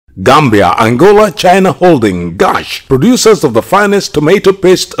Gambia, Angola, China Holding, GASH, producers of the finest tomato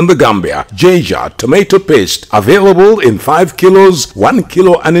paste in the Gambia. Jaja tomato paste, available in 5 kilos, 1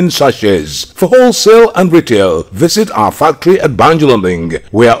 kilo and in sachets. For wholesale and retail, visit our factory at Banjulumbing.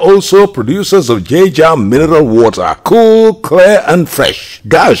 We are also producers of Jaja mineral water, cool, clear and fresh.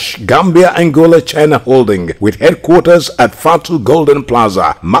 GASH, Gambia, Angola, China Holding, with headquarters at Fatu Golden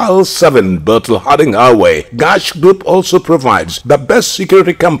Plaza, Mile 7, Bertel Harding Highway. GASH Group also provides the best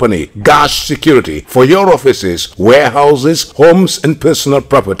security company, GASH Security, for your offices, warehouses, homes and personal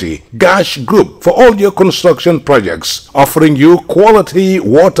property. GASH Group for all your construction projects, offering you quality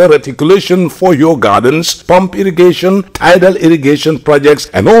water reticulation for your gardens, pump irrigation, tidal irrigation projects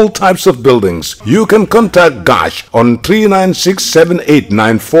and all types of buildings. You can contact GASH on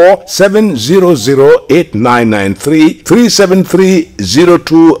 396-7894, 700-8993,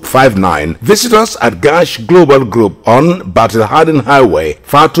 373-0259. Visit us at GASH Global Group on Battle Harden Highway,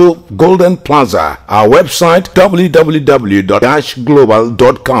 Fatu Golden Plaza. Our website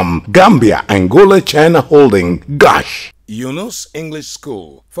www.gashglobal.com. Gambia, Angola, China Holding, GASH. Yunus English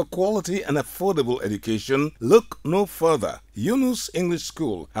School. For quality and affordable education, look no further. Yunus English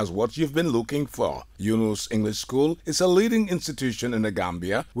School has what you've been looking for. Yunus English School is a leading institution in the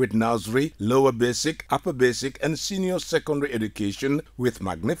Gambia with nursery, lower basic, upper basic and senior secondary education with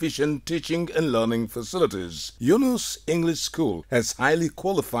magnificent teaching and learning facilities. Yunus English School has highly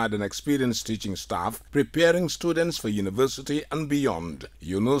qualified and experienced teaching staff preparing students for university and beyond.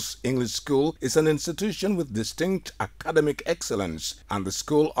 Yunus English School is an institution with distinct academic excellence, and the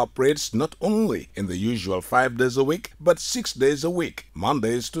school operates not only in the usual 5 days a week but 6 days a week,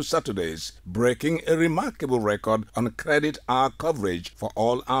 Mondays to Saturdays, breaking a remarkable record on credit hour coverage for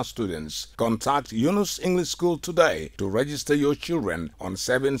all our students. Contact Yunus English School today to register your children on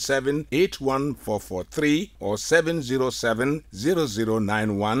 77814443 or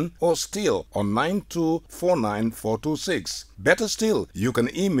 7070091 or still on 9249426. Better still, you can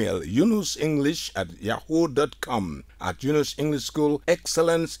email yunusenglish@yahoo.com. At Yunus English School,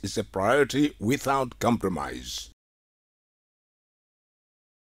 excellence is a priority without compromise.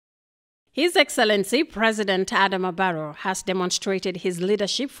 His Excellency President Adama Barrow has demonstrated his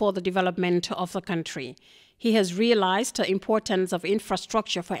leadership for the development of the country. He has realized the importance of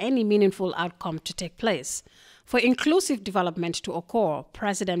infrastructure for any meaningful outcome to take place. For inclusive development to occur,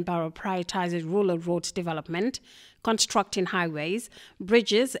 President Barrow prioritizes rural roads development, constructing highways,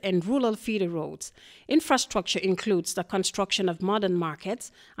 bridges, and rural feeder roads. Infrastructure includes the construction of modern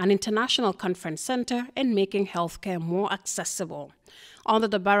markets, an international conference center, and making healthcare more accessible. Under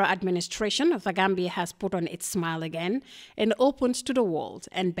the Barrow administration, the Gambia has put on its smile again and opened to the world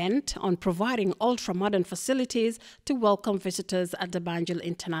and bent on providing ultra-modern facilities to welcome visitors at the Banjul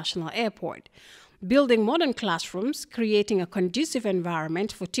International Airport. Building modern classrooms, creating a conducive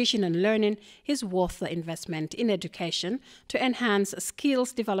environment for teaching and learning is worth the investment in education to enhance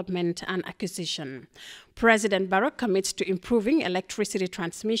skills development and acquisition. President Barrow commits to improving electricity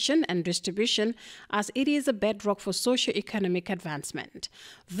transmission and distribution as it is a bedrock for socio-economic advancement.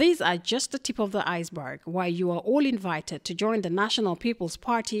 These are just the tip of the iceberg, while you are all invited to join the National People's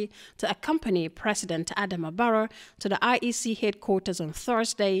Party to accompany President Adama Barrow to the IEC headquarters on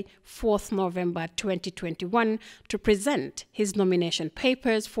Thursday, 4th November 2021 to present his nomination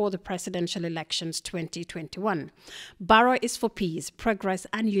papers for the presidential elections 2021. Barrow is for peace, progress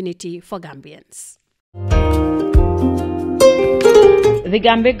and unity for Gambians. The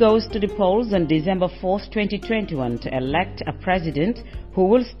Gambia goes to the polls on December 4th, 2021 to elect a president who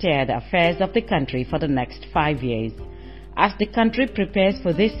will steer the affairs of the country for the next 5 years. As the country prepares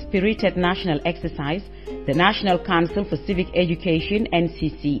for this spirited national exercise, the National Council for Civic Education,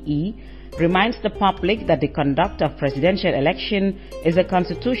 NCCE, reminds the public that the conduct of presidential election is a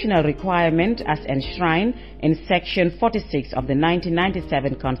constitutional requirement as enshrined in Section 46 of the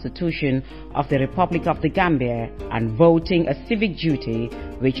 1997 Constitution of the Republic of the Gambia, and voting a civic duty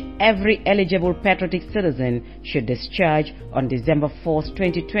which every eligible patriotic citizen should discharge on December 4th,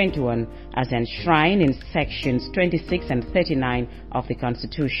 2021 as enshrined in Sections 26 and 39 of the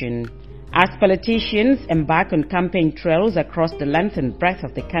Constitution. As politicians embark on campaign trails across the length and breadth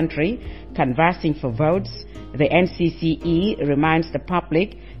of the country, canvassing for votes, the NCCE reminds the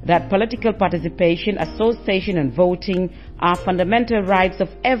public that political participation, association and voting are fundamental rights of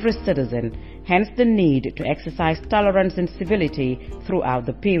every citizen, hence the need to exercise tolerance and civility throughout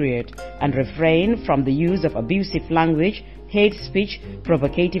the period and refrain from the use of abusive language, hate speech,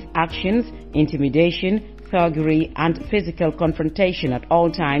 provocative actions, intimidation, thuggery and physical confrontation at all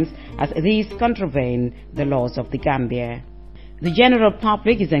times, as these contravene the laws of the Gambia. The general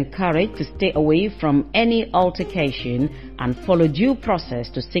public is encouraged to stay away from any altercation and follow due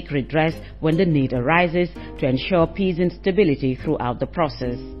process to seek redress when the need arises to ensure peace and stability throughout the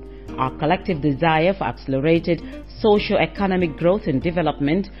process. Our collective desire for accelerated socio-economic growth and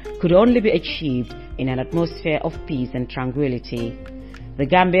development could only be achieved in an atmosphere of peace and tranquility. The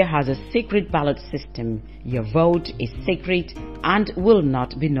Gambia has a secret ballot system. Your vote is secret and will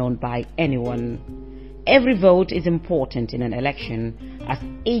not be known by anyone. Every vote is important in an election, as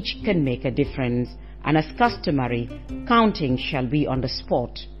each can make a difference, and as customary, counting shall be on the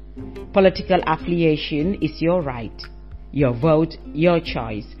spot. Political affiliation is your right. Your vote, your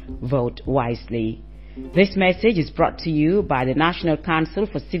choice. Vote wisely. This message is brought to you by the National Council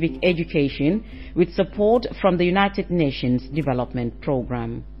for Civic Education with support from the United Nations Development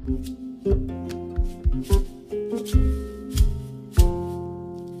Programme.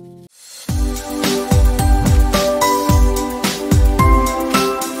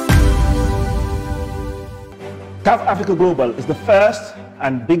 TAF Africa Global is the first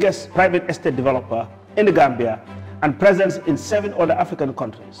and biggest private estate developer in the Gambia and present in 7 other African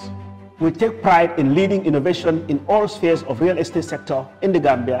countries. We take pride in leading innovation in all spheres of real estate sector in the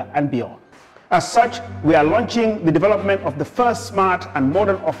Gambia and beyond. As such, we are launching the development of the first smart and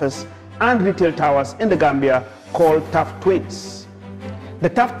modern office and retail towers in the Gambia called TAF Twins. The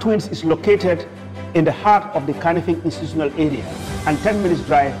TAF Twins is located in the heart of the Kanifing institutional area and 10 minutes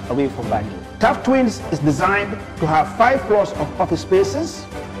drive away from Banjul. TAF Twins is designed to have 5 floors of office spaces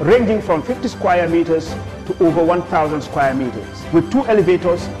ranging from 50 square meters to over 1,000 square meters with 2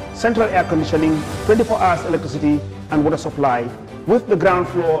 elevators, central air conditioning, 24 hours electricity and water supply, with the ground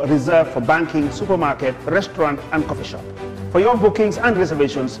floor reserved for banking, supermarket, restaurant and coffee shop. For your bookings and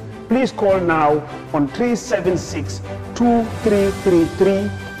reservations, please call now on 376-2333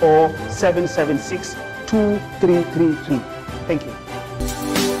 or 776-2333. Thank you.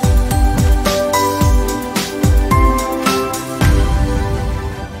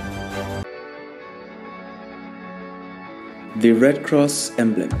 The Red Cross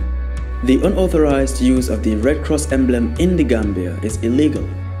emblem. The unauthorized use of the Red Cross emblem in the Gambia is illegal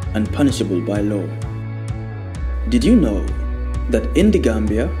and punishable by law. Did you know that in the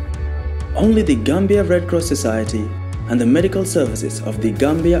Gambia, only the Gambia Red Cross Society and the medical services of the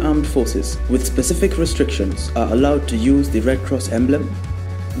Gambia Armed Forces with specific restrictions are allowed to use the Red Cross emblem?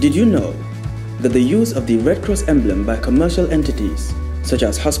 Did you know that the use of the Red Cross emblem by commercial entities such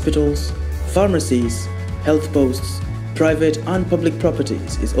as hospitals, pharmacies, health posts, private and public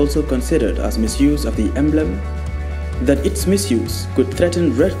properties is also considered as misuse of the emblem? That its misuse could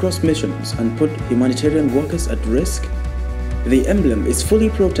threaten Red Cross missions and put humanitarian workers at risk? The emblem is fully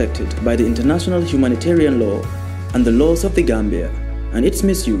protected by the international humanitarian law and the laws of the Gambia, and its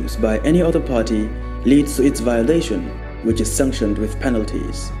misuse by any other party leads to its violation, which is sanctioned with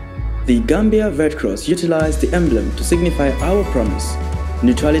penalties. The Gambia Red Cross utilized the emblem to signify our promise,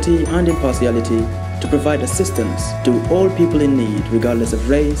 neutrality and impartiality, to provide assistance to all people in need regardless of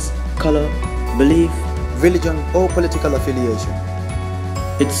race, color, belief, religion or political affiliation.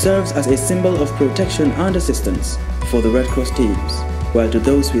 It serves as a symbol of protection and assistance for the Red Cross teams, while to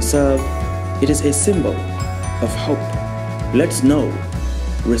those we serve, it is a symbol of hope. Let's know,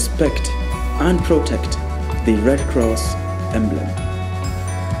 respect and protect the Red Cross emblem.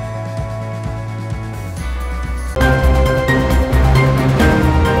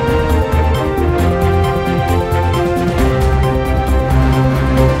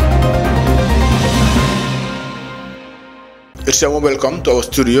 It's a warm welcome to our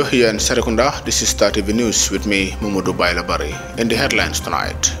studio here in Serekunda. This is Star TV News with me, Mamadou Bailabari. In the headlines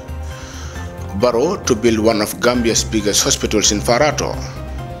tonight, Barrow to build one of Gambia's biggest hospitals in Farato.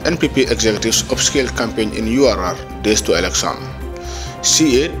 NPP executives upscale campaign in URR days to election.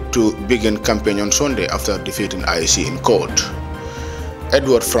 CA to begin campaign on Sunday after defeating IEC in court.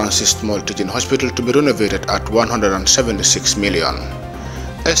 Edward Francis Small Teaching Hospital to be renovated at 176 million.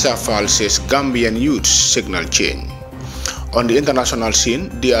 Esa Fall says Gambian youths signal change. On the international scene,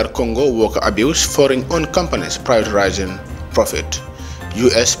 DR Congo worker abuse, foreign-owned companies prioritizing profit.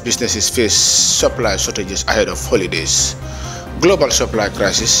 US businesses face supply shortages ahead of holidays. Global supply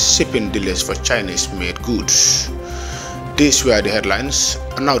crisis, shipping delays for Chinese-made goods. These were the headlines,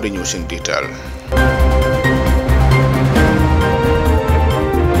 and now the news in detail.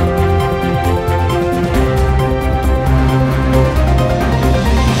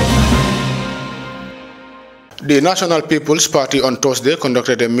 The National People's Party on Thursday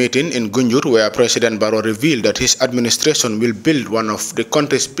conducted a meeting in Gunjur where President Barrow revealed that his administration will build one of the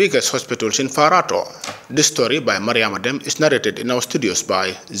country's biggest hospitals in Farato. This story by Mariam Adem is narrated in our studios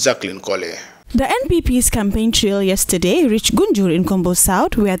by Jacqueline Cole. The NPP's campaign trail yesterday reached Gunjur in Kombo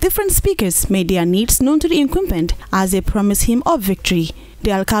South, where different speakers made their needs known to the incumbent as they promised him of victory.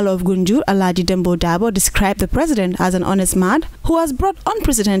 The Alcalde of Gunjur, Alhaji Dembo Dabo, described the president as an honest man who has brought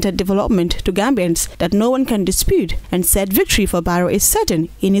unprecedented development to Gambians that no one can dispute, and said victory for Barrow is certain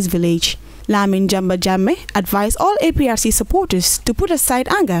in his village. Lamin Jamba Jammeh advised all APRC supporters to put aside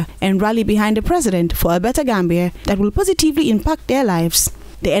anger and rally behind the president for a better Gambia that will positively impact their lives.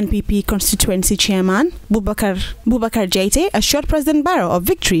 The NPP constituency chairman, Bubakar Jaite, assured President Barrow of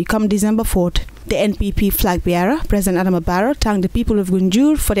victory come December 4th. The NPP flag bearer, President Adama Barrow, thanked the people of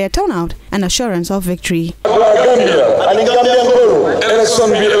Gunjur for their turnout and assurance of victory.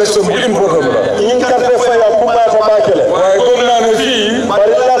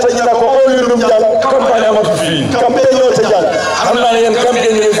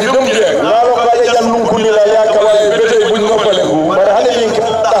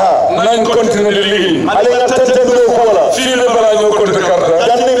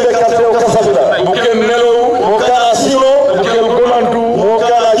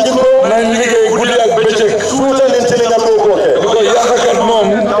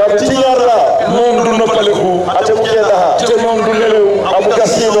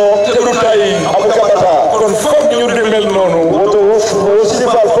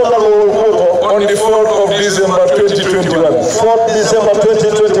 On the 4th of December 2021. 4th December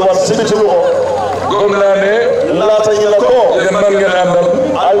 2021. Sibitulo. Gomnane. Lata yilako. Yenman genandal.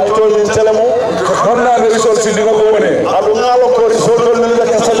 Alto nintelemo. Gomnane results in the Gomone. Adunalo ko result on the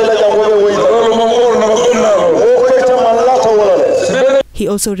Casalina Jamwe. He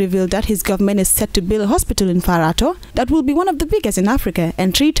also revealed that his government is set to build a hospital in Farato that will be one of the biggest in Africa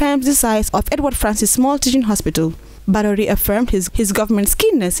and 3 times the size of Edward Francis Small Teaching Hospital. Barrow reaffirmed his government's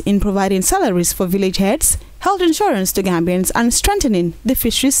keenness in providing salaries for village heads, health insurance to Gambians, and strengthening the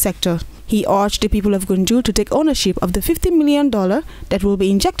fisheries sector. He urged the people of Gunjur to take ownership of the $50 million that will be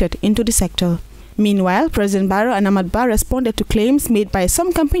injected into the sector. Meanwhile, President Barrow and Ahmad Bah responded to claims made by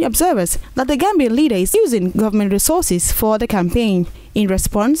some campaign observers that the Gambian leader is using government resources for the campaign. In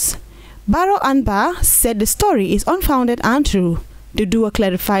response, Barrow and Bah said the story is unfounded and true. The duo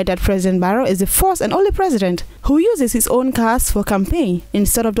clarified that President Barrow is the first and only president who uses his own cars for campaign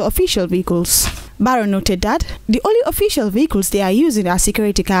instead of the official vehicles. Barrow noted that the only official vehicles they are using are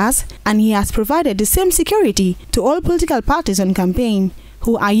security cars, and he has provided the same security to all political parties on campaign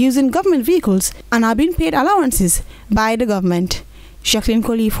who are using government vehicles and are being paid allowances by the government. Jacqueline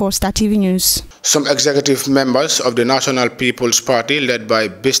Coley for Star TV News. Some executive members of the National People's Party, led by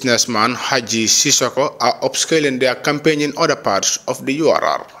businessman Haji Sissoko, are upscaling their campaign in other parts of the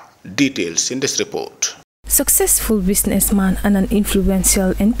URR. Details in this report. Successful businessman and an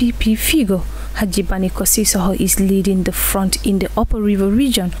influential NPP figure, Haji Baniko Sissoko is leading the front in the Upper River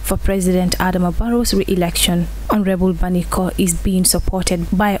region for President Adama Barrow's re-election. Honorable Baniko is being supported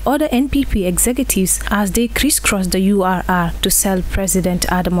by other NPP executives as they crisscross the URR to sell President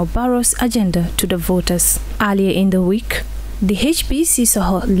Adama Barrow's agenda to the voters. Earlier in the week, the HB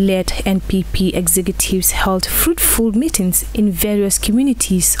Sissoko-led NPP executives held fruitful meetings in various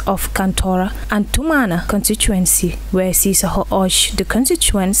communities of Kantora and Tumana constituency, where Sissoko urged the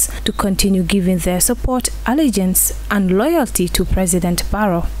constituents to continue giving their support, allegiance, and loyalty to President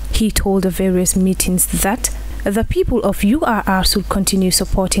Barrow. He told the various meetings that the people of URR should continue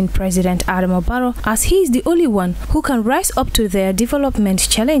supporting President Adama Barrow as he is the only one who can rise up to their development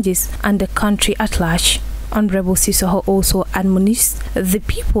challenges and the country at large. Honorable Sissoko also admonished the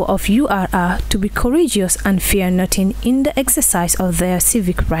people of URR to be courageous and fear nothing in the exercise of their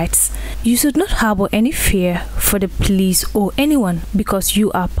civic rights. You should not harbor any fear for the police or anyone because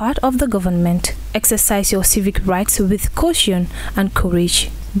you are part of the government. Exercise your civic rights with caution and courage.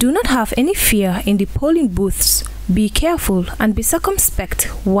 Do not have any fear in the polling booths. Be careful and be circumspect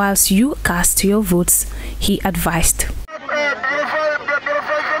whilst you cast your votes, he advised.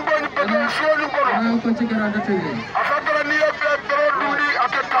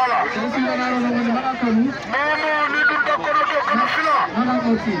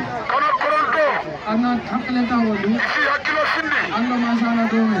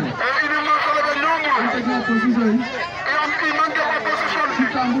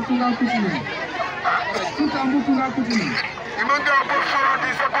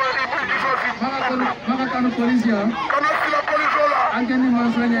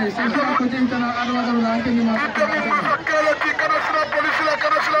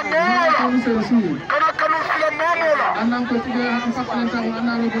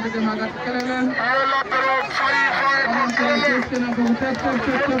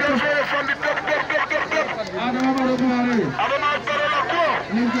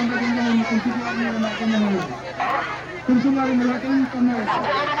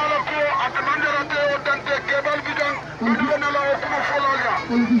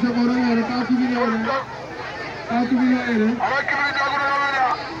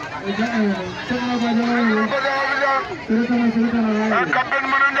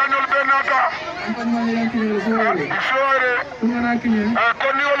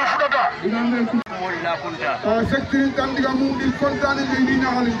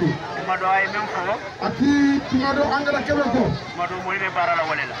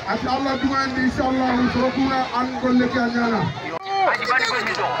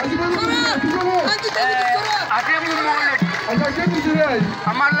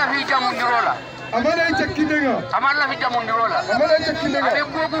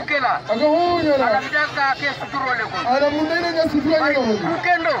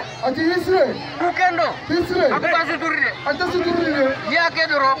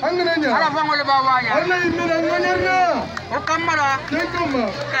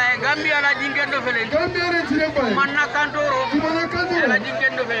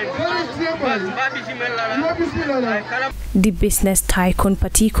 The business tycoon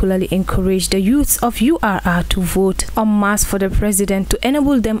particularly encouraged the youths of URR to vote en masse for the president to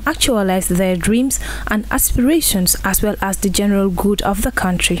enable them actualize their dreams and aspirations as well as the general good of the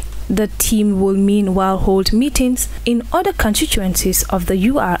country. The team will meanwhile hold meetings in other constituencies of the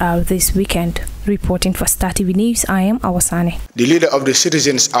URR this weekend. Reporting for Star TV News, I am Awasani. The leader of the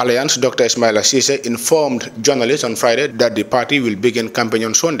Citizens Alliance, Dr. Ismaila Ceesay, informed journalists on Friday that the party will begin campaign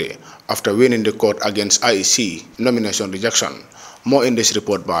on Sunday after winning the court against IEC nomination rejection. More in this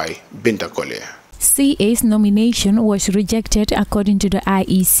report by Binta Kole. CA's nomination was rejected according to the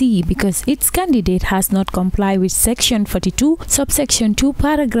IEC because its candidate has not complied with Section 42, subsection 2,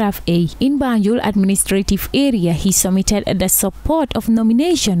 paragraph A. In Banjul administrative area, he submitted the support of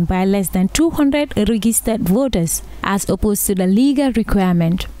nomination by less than 200 registered voters, as opposed to the legal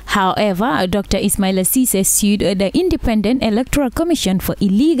requirement. However, Dr. Ismaila Ceesay sued the Independent Electoral Commission for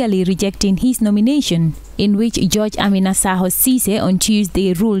illegally rejecting his nomination, in which Judge Amina Saho Ceesay on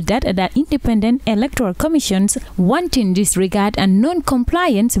Tuesday ruled that the Independent Electoral Commission's wanton disregard and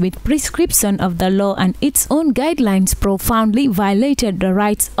non-compliance with prescription of the law and its own guidelines profoundly violated the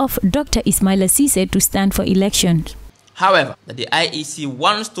rights of Dr. Ismaila Ceesay to stand for elections. However, the IEC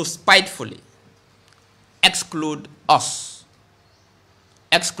wants to spitefully exclude us,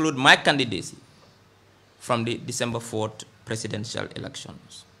 exclude my candidacy from the December 4th presidential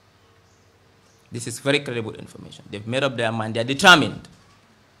elections. This is very credible information. They've made up their mind. They're determined.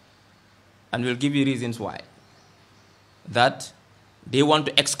 And we'll give you reasons why. That they want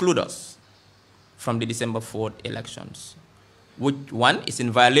to exclude us from the December 4th elections, which one is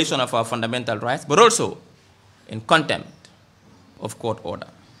in violation of our fundamental rights, but also in contempt of court order.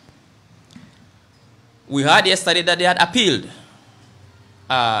 We heard yesterday that they had appealed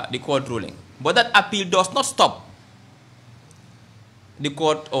the court ruling, but that appeal does not stop the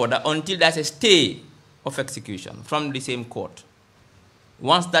court order until there's a stay of execution from the same court.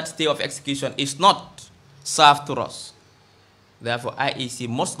 Once that stay of execution is not served to us, therefore IEC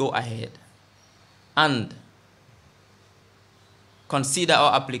must go ahead and consider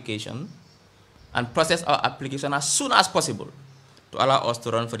our application and process our application as soon as possible to allow us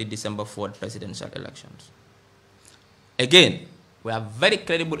to run for the December 4th presidential elections. Again, we have very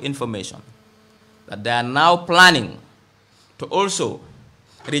credible information that they are now planning to also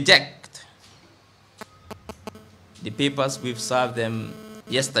reject the papers we've served them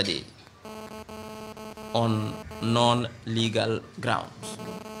yesterday on non-legal grounds.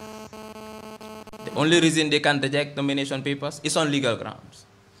 The only reason they can reject nomination papers is on legal grounds.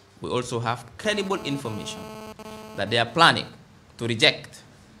 We also have credible information that they are planning to reject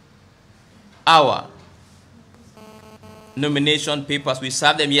our nomination papers. We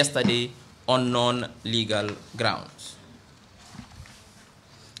served them yesterday on non-legal grounds.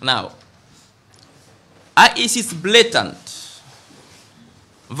 Now, IEC's blatant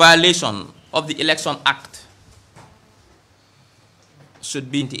violation of the Election Act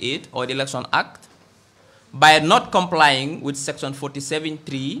should be 28, or the Election Act, by not complying with Section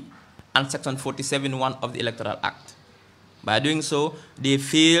 47.3 and Section 47.1 of the Electoral Act. By doing so, they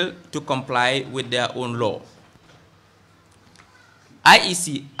fail to comply with their own law.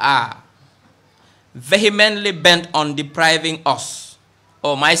 IEC are vehemently bent on depriving us,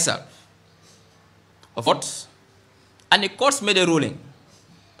 or myself, of votes, and the courts made a ruling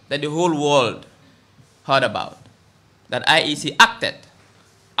that the whole world heard about, that IEC acted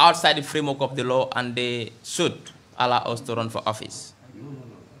outside the framework of the law and they should allow us to run for office.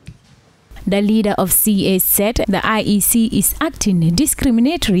 The leader of CA said the IEC is acting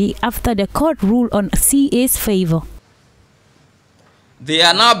discriminatory after the court ruled on CA's favor. They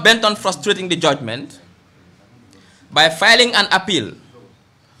are now bent on frustrating the judgment by filing an appeal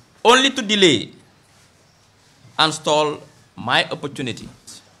only to delay and stall my opportunity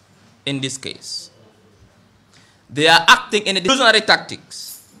in this case. They are acting in illusionary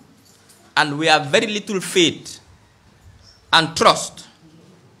tactics, and we have very little faith and trust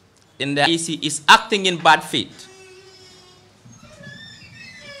in the IEC is acting in bad faith.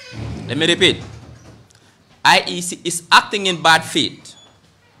 Let me repeat. IEC is acting in bad faith.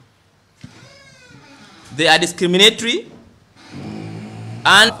 They are discriminatory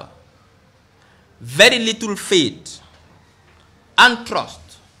and very little faith and trust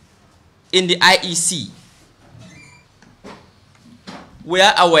in the IEC. We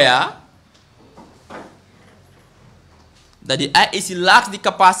are aware that the IEC lacks the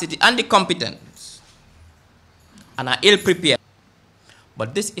capacity and the competence and are ill-prepared.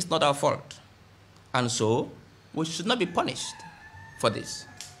 But this is not our fault. And so, we should not be punished for this.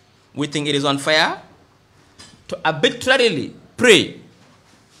 We think it is unfair to arbitrarily prey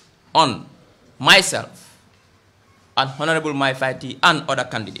on myself and Honorable Mai Fatty and other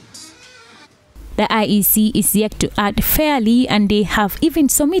candidates. The IEC is yet to act fairly, and they have even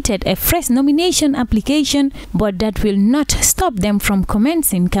submitted a fresh nomination application, but that will not stop them from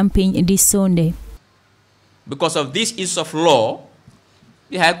commencing campaign this Sunday. Because of this issue of law,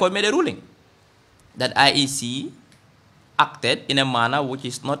 the High Court made a ruling that IEC acted in a manner which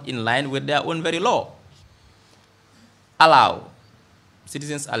is not in line with their own very law. Allow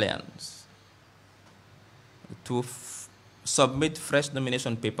Citizens Alliance to submit fresh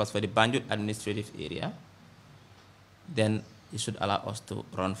nomination papers for the Banjul administrative area, then it should allow us to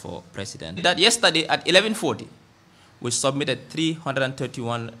run for president. That yesterday at 11:40, we submitted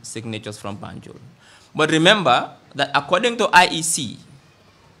 331 signatures from Banjul. But remember that according to IEC,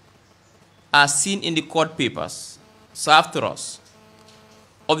 as seen in the court papers served to us,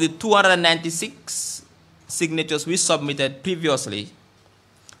 of the 296 signatures we submitted previously,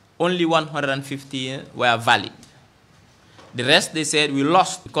 only 115 were valid. The rest, they said, we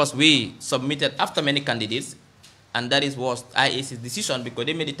lost because we submitted after many candidates, and that was IEC's decision because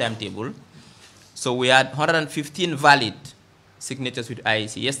they made the timetable. So we had 115 valid signatures with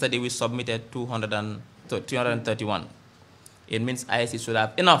IEC. Yesterday we submitted 331. It means IEC should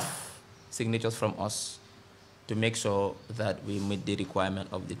have enough signatures from us to make sure that we meet the requirement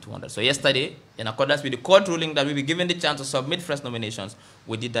of the 200. So yesterday, in accordance with the court ruling that we be given the chance to submit fresh nominations,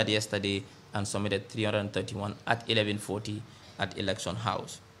 we did that yesterday and submitted 331 at 11:40 at Election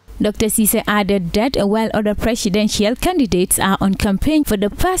House. Dr. Cisse added that while other presidential candidates are on campaign for the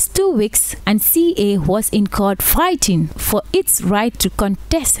past 2 weeks, and CA was in court fighting for its right to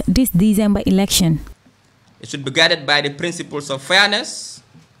contest this December election. It should be guided by the principles of fairness,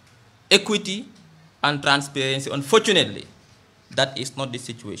 equity, and transparency. Unfortunately, that is not the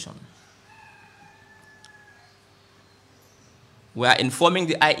situation. We are informing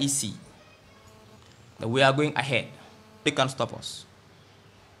the IEC that we are going ahead. They can't stop us.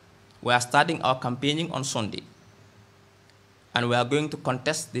 We are starting our campaigning on Sunday, and we are going to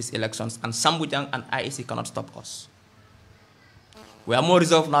contest these elections, and Sambujang and IEC cannot stop us. We are more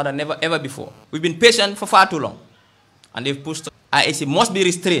resolved now than ever before. We've been patient for far too long, and they've pushed us. IEC must be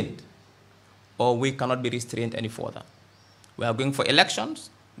restrained, or we cannot be restrained any further. We are going for elections.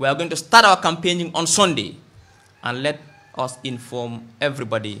 We are going to start our campaigning on Sunday, and let us inform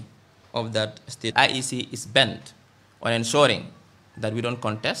everybody of that state. IEC is bent on ensuring that we don't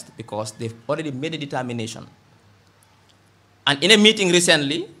contest because they've already made a determination. And in a meeting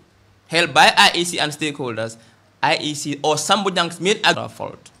recently held by IEC and stakeholders, IEC or Sambujangs made a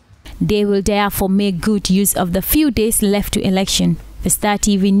fault. They will therefore make good use of the few days left to election. For Star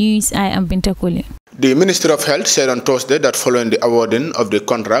TV News, I am Binta Kuli. The Ministry of Health said on Thursday that following the awarding of the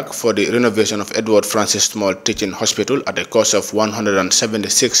contract for the renovation of Edward Francis Small Teaching Hospital at a cost of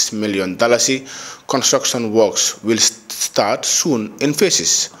 $176 million, construction works will start soon in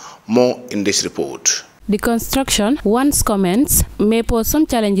phases. More in this report. The construction, once commenced, may pose some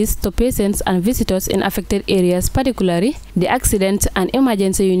challenges to patients and visitors in affected areas, particularly the accident and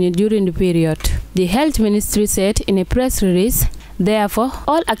emergency unit during the period. The Health Ministry said in a press release, therefore,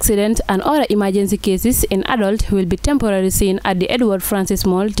 all accident and other emergency cases in adults will be temporarily seen at the Edward Francis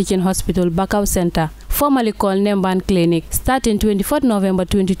Small Teaching Hospital Bakau Center, formerly called Nemban Clinic, starting 24 November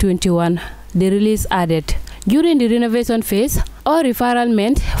 2021. The release added, during the renovation phase, all referral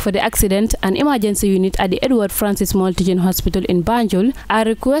meant for the accident and emergency unit at the Edward Francis Small Teaching Hospital in Banjul are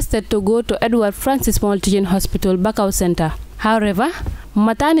requested to go to Edward Francis Small Teaching Hospital Bakau Center. However,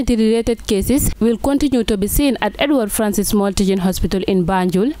 maternity-related cases will continue to be seen at Edward Francis Small Teaching Hospital in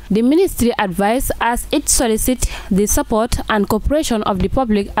Banjul. The ministry advised as it solicits the support and cooperation of the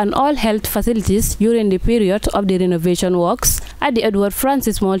public and all health facilities during the period of the renovation works at the Edward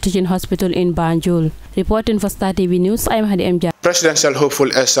Francis Small Teaching Hospital in Banjul. Reporting for Star TV News, I am Hadi Mja. Presidential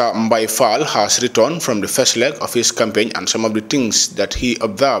hopeful Esa Mbai Fall has returned from the first leg of his campaign, and some of the things that he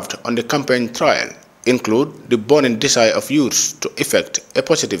observed on the campaign trail include the burning desire of youths to effect a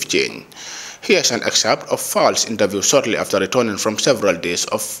positive change. Here's an excerpt of Fall's interview shortly after returning from several days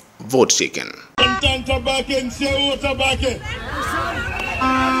of vote seeking.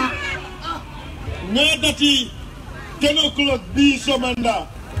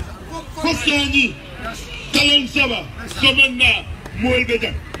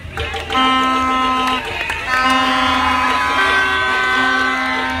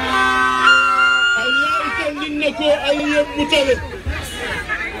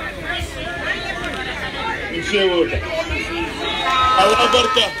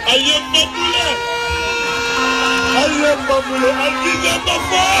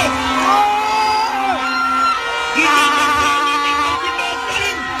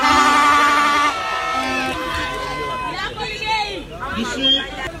 You see,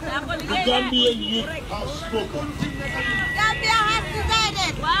 the Gambian youth have spoken. Gambia has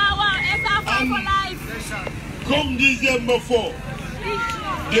decided. And come December 4,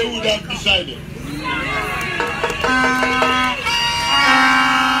 they would have decided.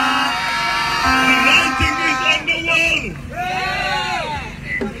 The writing is on the wall.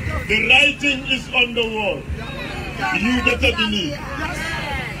 The writing is on the wall. You better believe.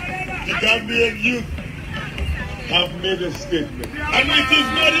 The Gambian youth have made a statement, and it is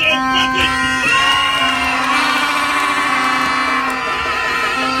very emphatic.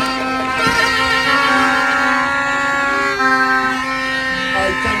 I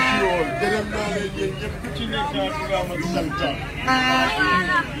thank you all.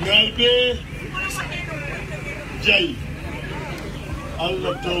 Ngalbe Jai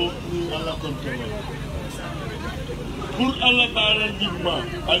Allah to Allah control. Pour Allah bara jimma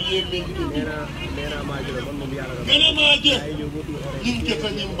aliye min ibi gana maje yinketa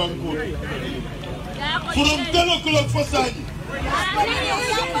nyimbanko from 10 o'clock for Saji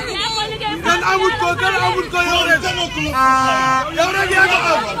then I would go yore 10 o'clock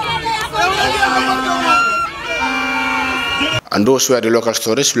And those were the local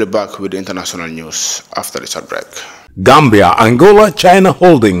stories. We'll be back with the international news after this short break. Gambia, Angola, China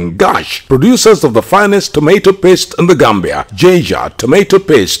Holding, Gash, producers of the finest tomato paste in the Gambia. Jeja tomato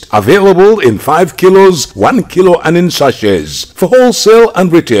paste, available in 5 kilos, 1 kilo and in sachets. For wholesale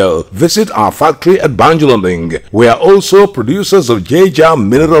and retail, visit our factory at Banjulanding. We are also producers of Jeja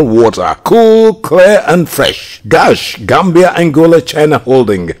mineral water, cool, clear and fresh. Gash, Gambia, Angola, China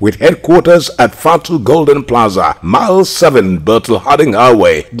Holding, with headquarters at Fatu Golden Plaza, Mile 7, Bertel Harding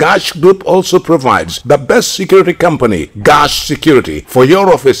Highway. Gash Group also provides the best security company, Gash Security, for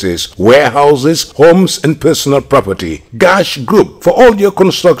your offices, warehouses, homes and personal property. Gash Group for all your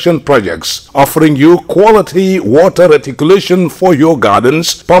construction projects, offering you quality water reticulation for your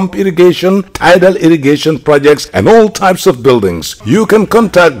gardens, pump irrigation, tidal irrigation projects and all types of buildings. You can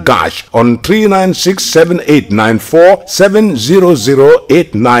contact Gash on 396-7894,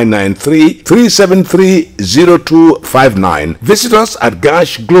 700-8993, 373-0259. Visit us at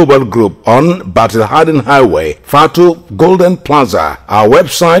Gash Global Group on Battle Harden Highway, Fatu Golden Plaza. Our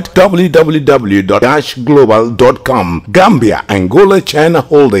website www.gashglobal.com. Gambia, Angola, China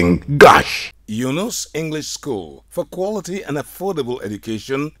Holding, Gash. Yunus English School. For quality and affordable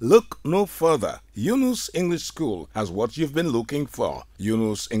education, look no further. Yunus English School has what you've been looking for.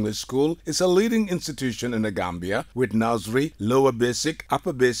 Yunus English School is a leading institution in the Gambia with nursery, lower basic,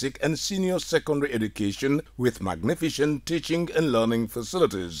 upper basic and senior secondary education with magnificent teaching and learning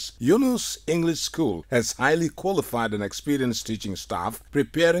facilities. Yunus English School has highly qualified and experienced teaching staff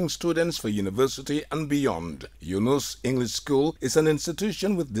preparing students for university and beyond. Yunus English School is an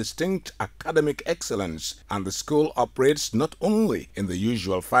institution with distinct academic excellence, and the school operates not only in the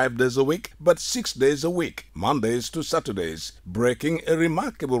usual 5 days a week but 6 days a week, Mondays to Saturdays, breaking a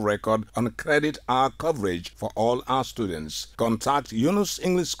remarkable record on credit hour coverage for all our students. Contact Yunus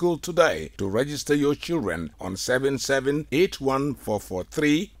English School today to register your children on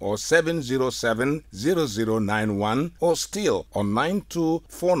 77814443 or 7070091 or still on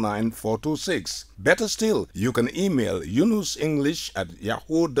 9249426. Better still, you can email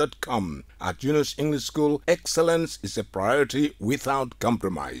yunusenglish@yahoo.com. At Yunus English School, excellence is a priority without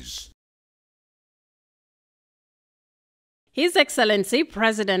compromise. His Excellency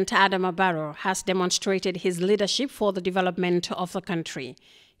President Adama Barrow has demonstrated his leadership for the development of the country.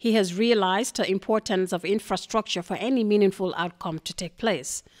 He has realized the importance of infrastructure for any meaningful outcome to take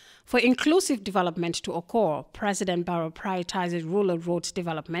place. For inclusive development to occur, President Barrow prioritizes rural roads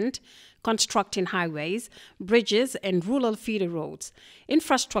development, constructing highways, bridges, and rural feeder roads.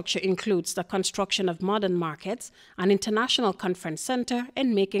 Infrastructure includes the construction of modern markets, an international conference center,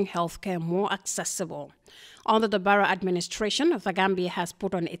 and making healthcare more accessible. Under the Barrow administration, the Gambia has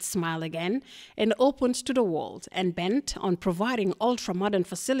put on its smile again and opened to the world and bent on providing ultra-modern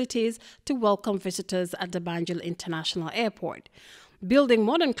facilities to welcome visitors at the Banjul International Airport. Building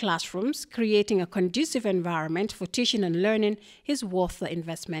modern classrooms, creating a conducive environment for teaching and learning is worth the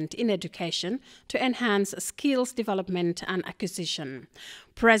investment in education to enhance skills development and acquisition.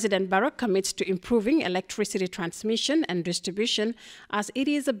 President Barrow commits to improving electricity transmission and distribution as it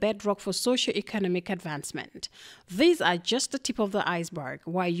is a bedrock for socio-economic advancement. These are just the tip of the iceberg,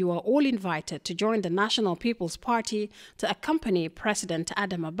 while you are all invited to join the National People's Party to accompany President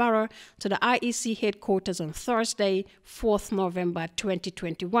Adama Barrow to the IEC headquarters on Thursday, 4th November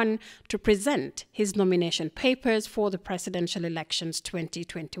 2021 to present his nomination papers for the presidential elections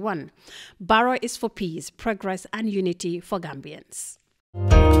 2021. Barrow is for peace, progress and unity for Gambians.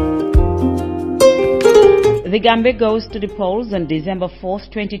 The Gambia goes to the polls on December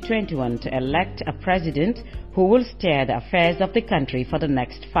 4th, 2021 to elect a president who will steer the affairs of the country for the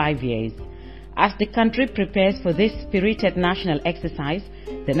next 5 years. As the country prepares for this spirited national exercise,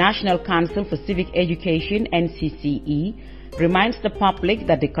 the National Council for Civic Education, NCCE, reminds the public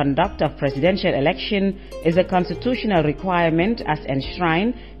that the conduct of presidential election is a constitutional requirement as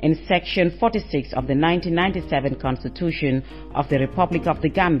enshrined in Section 46 of the 1997 Constitution of the Republic of the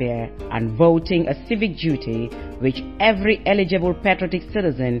Gambia, and voting a civic duty which every eligible patriotic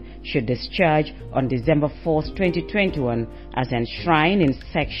citizen should discharge on December 4, 2021 as enshrined in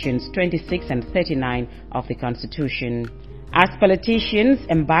Sections 26 and 39 of the Constitution. As politicians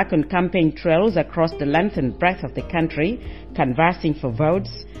embark on campaign trails across the length and breadth of the country, canvassing for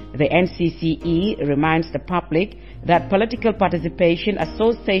votes, the NCCE reminds the public that political participation,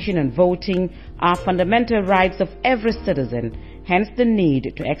 association and voting are fundamental rights of every citizen, hence the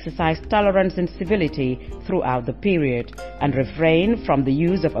need to exercise tolerance and civility throughout the period and refrain from the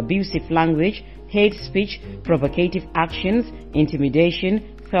use of abusive language, hate speech, provocative actions, intimidation,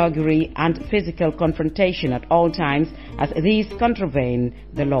 thuggery and physical confrontation at all times, as these contravene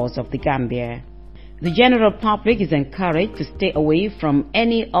the laws of the Gambia. The general public is encouraged to stay away from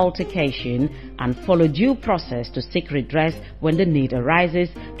any altercation and follow due process to seek redress when the need arises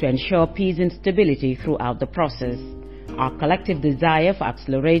to ensure peace and stability throughout the process. Our collective desire for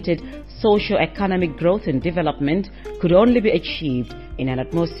accelerated socio-economic growth and development could only be achieved in an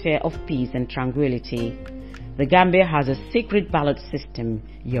atmosphere of peace and tranquility. The Gambia has a secret ballot system.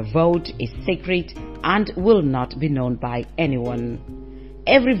 Your vote is secret and will not be known by anyone.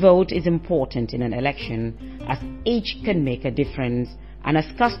 Every vote is important in an election, as each can make a difference, and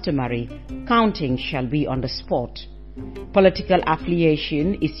as customary, counting shall be on the spot. Political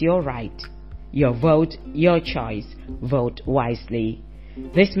affiliation is your right. Your vote, your choice. Vote wisely.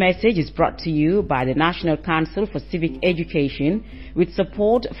 This message is brought to you by the National Council for Civic Education with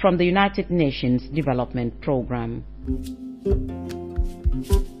support from the United Nations Development Programme.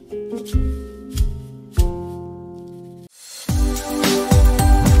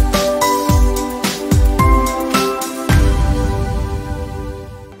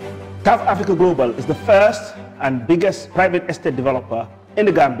 TAF Africa Global is the first and biggest private estate developer in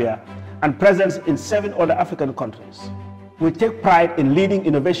the Gambia and present in 7 other African countries. We take pride in leading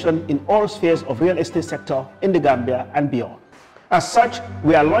innovation in all spheres of real estate sector in the Gambia and beyond. As such,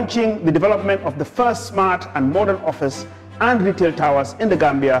 we are launching the development of the first smart and modern office and retail towers in the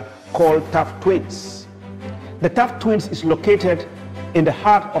Gambia called TAF Twins. The TAF Twins is located in the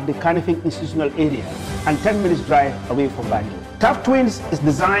heart of the Kanifing institutional area and 10 minutes drive away from Banjul. TAF Twins is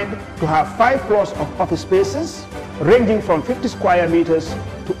designed to have 5 floors of office spaces ranging from 50 square meters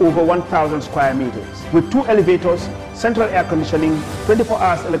to over 1,000 square meters with 2 elevators, central air conditioning, 24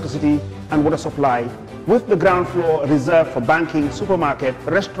 hours electricity and water supply, with the ground floor reserved for banking, supermarket,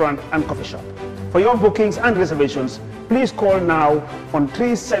 restaurant and coffee shop. For your bookings and reservations, please call now on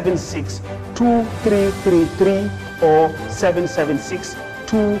 376-2333 or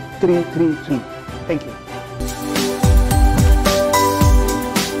 776-2333. Thank you.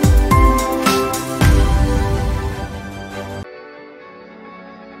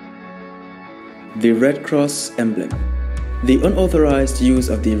 The Red Cross emblem. The unauthorized use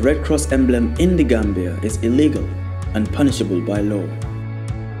of the Red Cross emblem in the Gambia is illegal and punishable by law.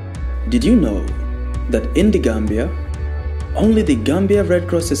 Did you know that in the Gambia, Only the Gambia Red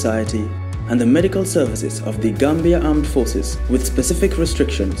Cross Society and the medical services of the Gambia Armed Forces with specific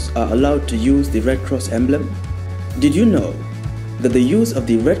restrictions are allowed to use the Red Cross emblem? Did you know that the use of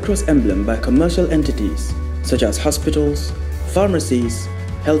the Red Cross emblem by commercial entities such as hospitals, pharmacies,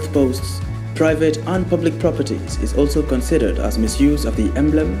 health posts, private and public properties is also considered as misuse of the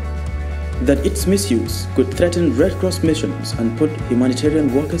emblem? That its misuse could threaten Red Cross missions and put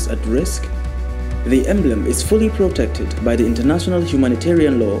humanitarian workers at risk? The emblem is fully protected by the international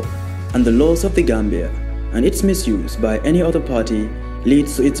humanitarian law and the laws of the Gambia, and its misuse by any other party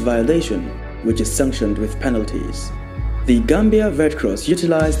leads to its violation, which is sanctioned with penalties. The Gambia Red Cross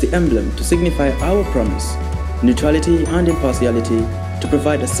utilized the emblem to signify our promise, neutrality and impartiality, to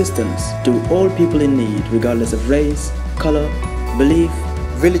provide assistance to all people in need regardless of race, color, belief,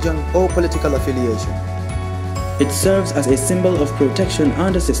 religion or political affiliation. It serves as a symbol of protection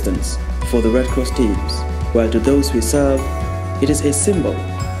and assistance for the Red Cross teams, while to those we serve, it is a symbol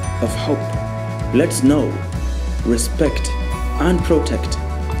of hope. Let's know, respect and protect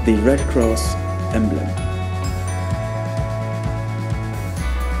the Red Cross emblem.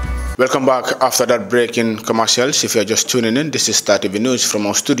 Welcome back after that break in commercials. If you're just tuning in, this is Star TV News from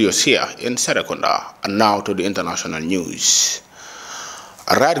our studios here in Serekunda. And now to the international news.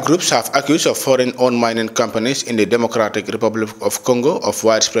 Riot groups have accused of foreign-owned mining companies in the Democratic Republic of Congo of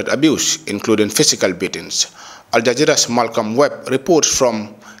widespread abuse, including physical beatings. Al Jazeera's Malcolm Webb reports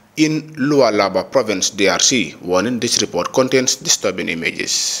from in Lualaba Province, DRC, warning this report contains disturbing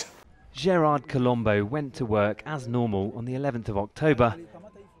images. Gerard Colombo went to work as normal on the 11th of October.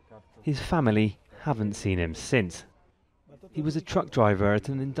 His family haven't seen him since. He was a truck driver at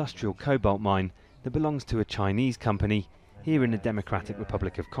an industrial cobalt mine that belongs to a Chinese company here in the Democratic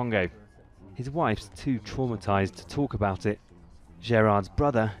Republic of Congo. His wife's too traumatized to talk about it. Gerard's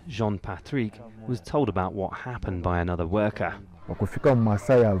brother, Jean-Patrick, was told about what happened by another worker.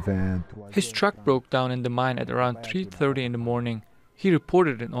 His truck broke down in the mine at around 3:30 in the morning. He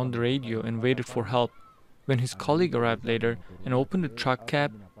reported it on the radio and waited for help. When his colleague arrived later and opened the truck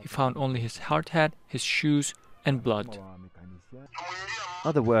cab, he found only his hard hat, his shoes and blood.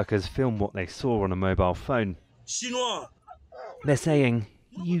 Other workers filmed what they saw on a mobile phone. They're saying,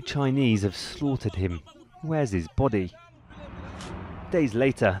 "You Chinese have slaughtered him. Where's his body?" Days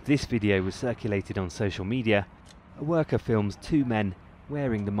later, this video was circulated on social media. A worker films two men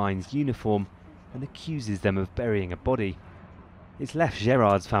wearing the mine's uniform and accuses them of burying a body. It's left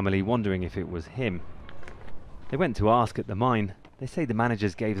Gerard's family wondering if it was him. They went to ask at the mine. They say the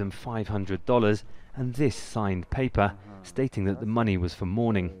managers gave them $500 and this signed paper stating that the money was for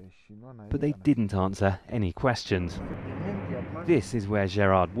mourning. But they didn't answer any questions. This is where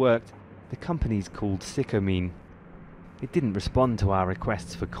Gerard worked. The company's called Sycomine. It didn't respond to our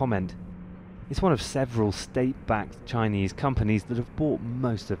requests for comment. It's one of several state-backed Chinese companies that have bought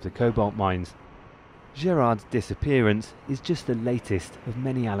most of the cobalt mines. Gerard's disappearance is just the latest of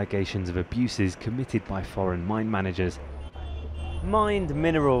many allegations of abuses committed by foreign mine managers. Mined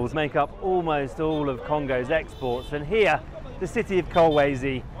minerals make up almost all of Congo's exports, and here, the city of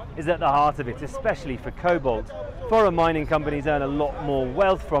Kolwezi is at the heart of it, especially for cobalt. Foreign mining companies earn a lot more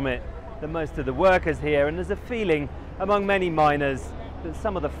wealth from it than most of the workers here, and there's a feeling among many miners that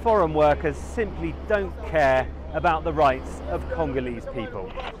some of the foreign workers simply don't care about the rights of Congolese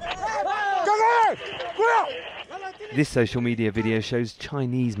people. This social media video shows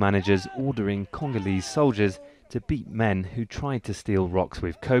Chinese managers ordering Congolese soldiers to beat men who tried to steal rocks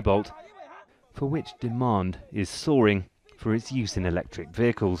with cobalt, for which demand is soaring for its use in electric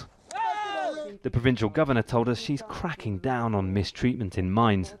vehicles. The provincial governor told us she's cracking down on mistreatment in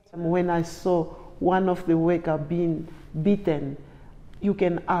mines. When I saw one of the workers being beaten, you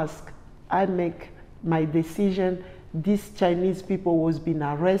can ask, I make my decision. These Chinese people was being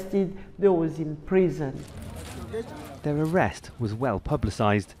arrested, they was in prison. Their arrest was well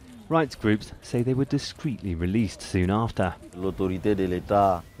publicised. Rights groups say they were discreetly released soon after.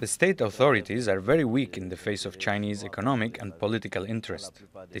 The state authorities are very weak in the face of Chinese economic and political interest.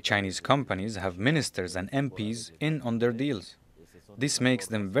 The Chinese companies have ministers and MPs in on their deals. This makes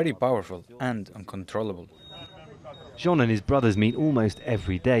them very powerful and uncontrollable. Jean and his brothers meet almost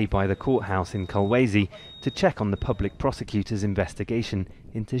every day by the courthouse in Kolwezi to check on the public prosecutor's investigation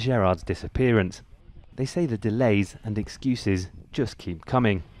into Gerard's disappearance. They say the delays and excuses just keep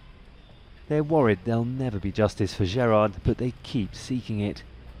coming. They're worried there'll never be justice for Gerard, but they keep seeking it.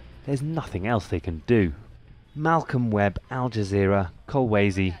 There's nothing else they can do. Malcolm Webb, Al Jazeera,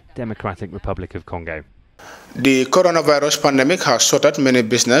 Kolwezi, Democratic Republic of Congo. The coronavirus pandemic has shuttered many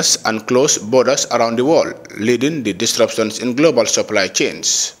businesses and closed borders around the world, leading to disruptions in global supply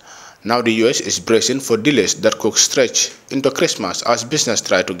chains. Now the US is bracing for delays that could stretch into Christmas as businesses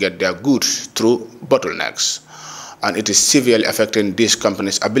try to get their goods through bottlenecks. And it is severely affecting these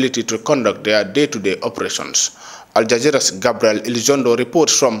companies' ability to conduct their day-to-day operations. Al Jazeera's Gabriel Elizondo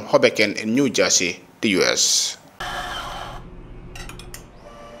reports from Hoboken in New Jersey, the US.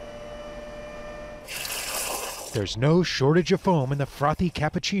 There's no shortage of foam in the frothy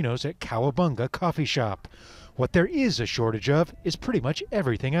cappuccinos at Cowabunga Coffee Shop. What there is a shortage of is pretty much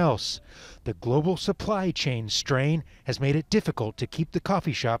everything else. The global supply chain strain has made it difficult to keep the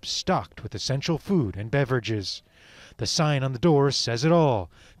coffee shop stocked with essential food and beverages. The sign on the door says it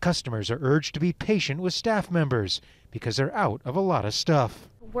all. Customers are urged to be patient with staff members because they're out of a lot of stuff.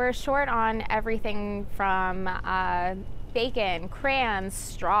 We're short on everything from bacon, crayons,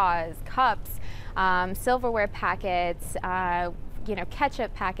 straws, cups, silverware packets,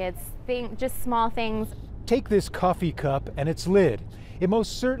 ketchup packets, just small things. Take this coffee cup and its lid. It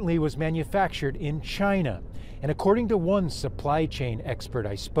most certainly was manufactured in China. And according to one supply chain expert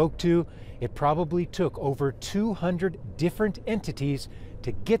I spoke to, it probably took over 200 different entities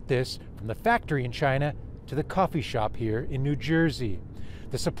to get this from the factory in China to the coffee shop here in New Jersey.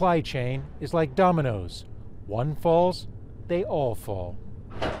 The supply chain is like dominoes. One falls, they all fall.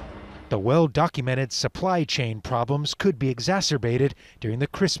 The well-documented supply chain problems could be exacerbated during the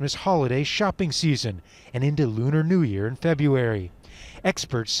Christmas holiday shopping season and into Lunar New Year in February.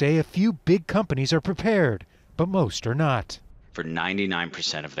 Experts say a few big companies are prepared, but most are not. For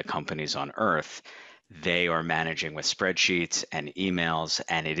 99% of the companies on Earth, they are managing with spreadsheets and emails,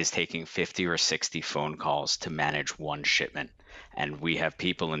 and it is taking 50 or 60 phone calls to manage one shipment. And we have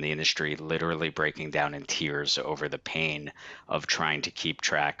people in the industry literally breaking down in tears over the pain of trying to keep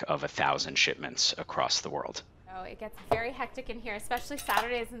track of 1,000 shipments across the world. Oh, it gets very hectic in here, especially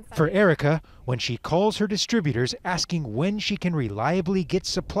Saturdays and Sundays. For Erica, when she calls her distributors asking when she can reliably get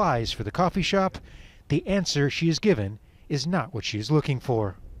supplies for the coffee shop, the answer she is given is not what she is looking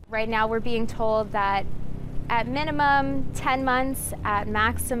for. Right now we're being told that at minimum 10 months, at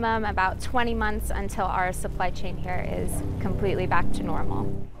maximum about 20 months until our supply chain here is completely back to normal.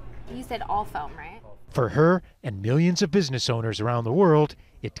 You said all foam, right? For her and millions of business owners around the world,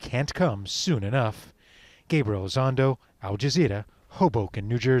 it can't come soon enough. Gabriel Elizondo, Al Jazeera, Hoboken,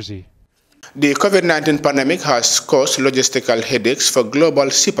 New Jersey. The COVID-19 pandemic has caused logistical headaches for global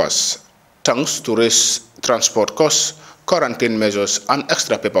shippers, thanks to raised transport costs, quarantine measures, and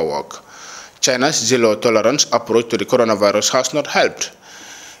extra paperwork. China's zero-tolerance approach to the coronavirus has not helped.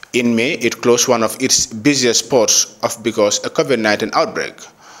 In May, it closed one of its busiest ports because of a COVID-19 outbreak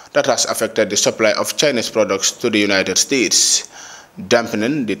that has affected the supply of Chinese products to the United States,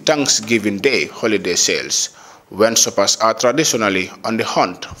 dampening the Thanksgiving Day holiday sales, when shoppers are traditionally on the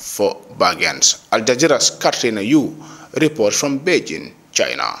hunt for bargains. Al Jazeera's Katrina Yu reports from Beijing,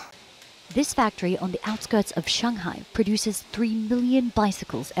 China. This factory on the outskirts of Shanghai produces 3 million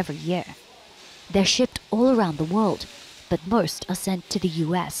bicycles every year. They're shipped all around the world, but most are sent to the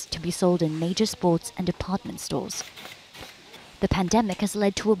US to be sold in major sports and department stores. The pandemic has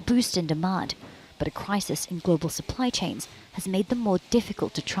led to a boost in demand, but a crisis in global supply chains has made them more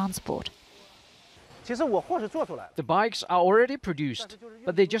difficult to transport. The bikes are already produced,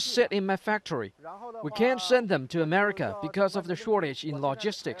 but they just sit in my factory. We can't send them to America because of the shortage in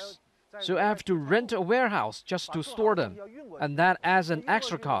logistics. So I have to rent a warehouse just to store them, and that adds an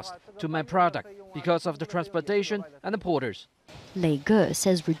extra cost to my product because of the transportation and the porters. Lei Ge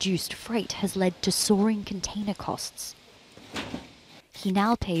says reduced freight has led to soaring container costs. He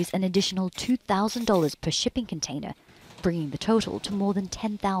now pays an additional $2,000 per shipping container, bringing the total to more than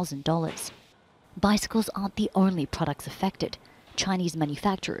 $10,000. Bicycles aren't the only products affected. Chinese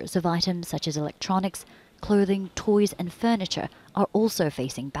manufacturers of items such as electronics, clothing, toys and furniture are also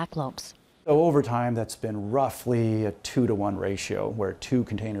facing backlogs. So over time, that's been roughly a 2-to-1 ratio, where 2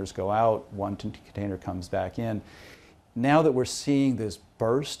 containers go out, 1 container comes back in. Now that we're seeing this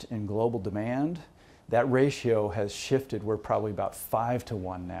burst in global demand, that ratio has shifted. We're probably about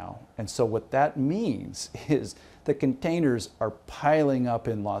 5-to-1 now. And so what that means is the containers are piling up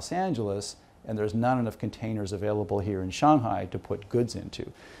in Los Angeles, and there's not enough containers available here in Shanghai to put goods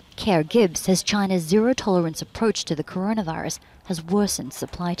into. Kerr Gibbs says China's zero-tolerance approach to the coronavirus has worsened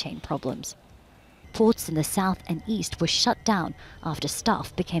supply chain problems. Ports in the south and east were shut down after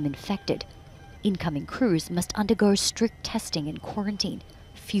staff became infected. Incoming crews must undergo strict testing and quarantine,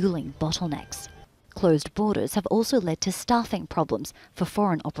 fueling bottlenecks. Closed borders have also led to staffing problems for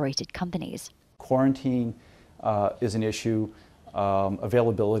foreign-operated companies. Quarantine is an issue.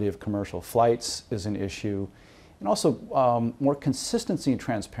 Availability of commercial flights is an issue. And also more consistency and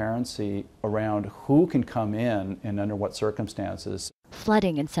transparency around who can come in and under what circumstances.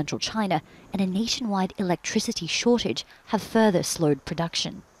 flooding in central China and a nationwide electricity shortage have further slowed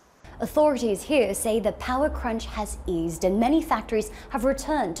production. Authorities here say the power crunch has eased and many factories have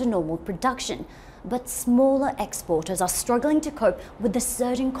returned to normal production. But smaller exporters are struggling to cope with the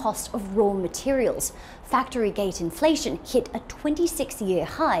surging cost of raw materials. Factory gate inflation hit a 26-year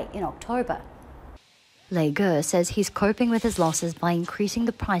high in October. Lei Ge says he's coping with his losses by increasing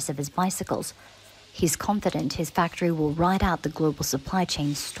the price of his bicycles. He's confident his factory will ride out the global supply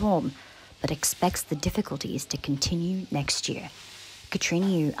chain storm, but expects the difficulties to continue next year. Katrina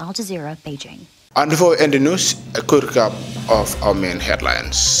Yu, Al Jazeera, Beijing. And before we end the news, a quick recap of our main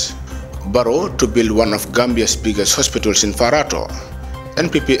headlines. Barrow to build one of Gambia's biggest hospitals in Farato.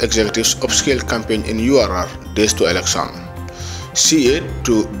 NPP executives upscale campaign in URR days to election. CA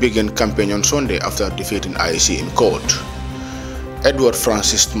to begin campaign on Sunday after defeating IEC in court. Edward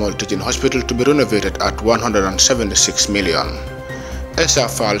Francis Small Teaching Hospital to be renovated at $176 million. Esa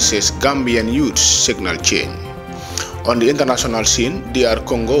Fall says Gambian youths signal change. On the international scene, DR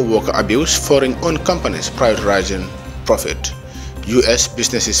Congo worker abuse, foreign-owned companies prioritizing profit. U.S.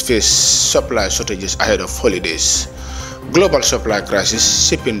 businesses face supply shortages ahead of holidays. Global supply crisis,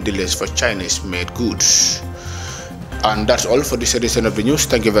 shipping delays for Chinese-made goods. And that's all for this edition of the news.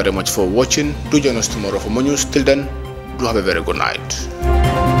 Thank you very much for watching. Do join us tomorrow for more news. Till then, do have a very good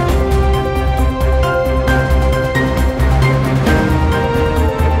night.